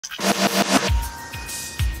Einstein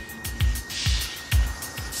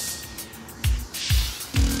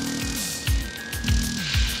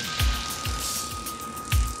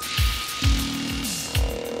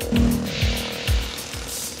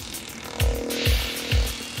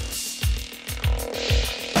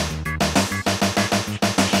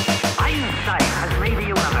has made the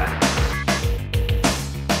universe.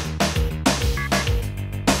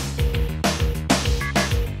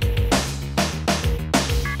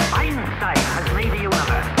 Einstein has made the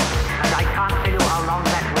universe, and I can't tell you how long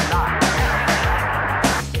that will last.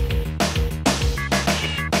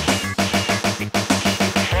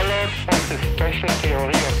 Follows from the special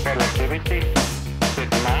theory of relativity that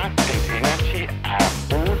mass and energy are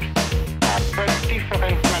but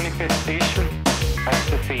different manifestations of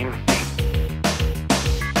the same thing.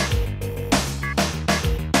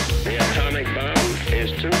 The atomic bomb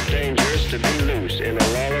is too dangerous to be loose in a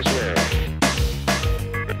lawless world.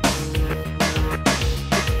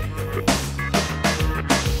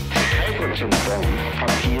 The hydrogen bomb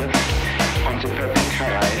appears on the perfect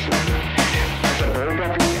horizon as a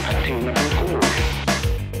probably attainable goal.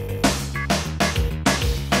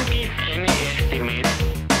 To give any estimate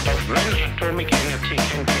of when atomic energy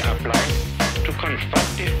can be applied to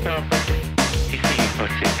constructive purposes is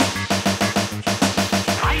impossible.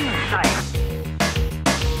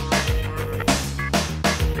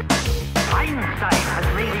 Einstein has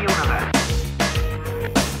made the universe.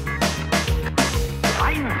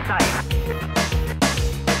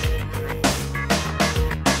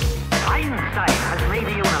 Einstein has made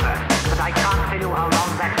the universe, but I can't tell you how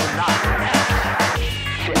long that will last.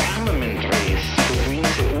 The armament race between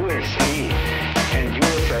the USA and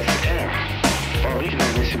USSR,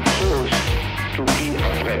 originally supposed to be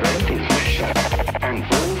a preventive measure on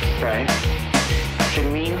both sides, the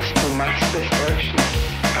means to mass destruction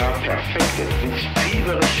are perfected with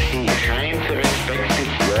feverish haste behind the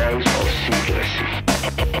respective walls of secrecy.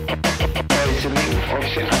 Poisoning of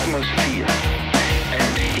the atmosphere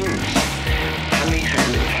and hence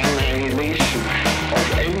annihilation of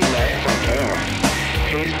any life on Earth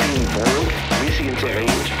has been brought within the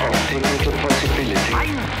range of technical possibility.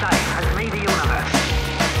 Einstein has made the universe.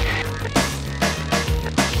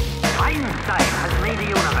 Einstein has made the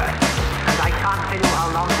universe, and I can't tell you how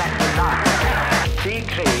long that will last. They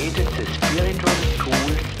created the spiritual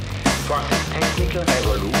tools for the technical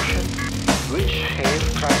revolution which have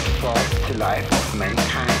transformed the life of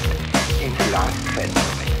mankind in the last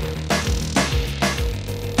century.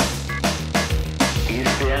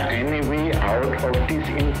 Is there any way out of this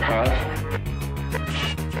impasse?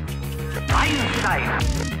 Einstein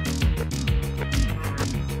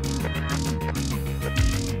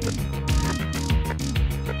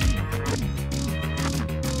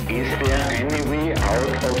Is there any way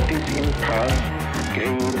out of this impasse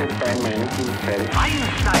created by man himself?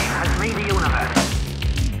 has made the universe.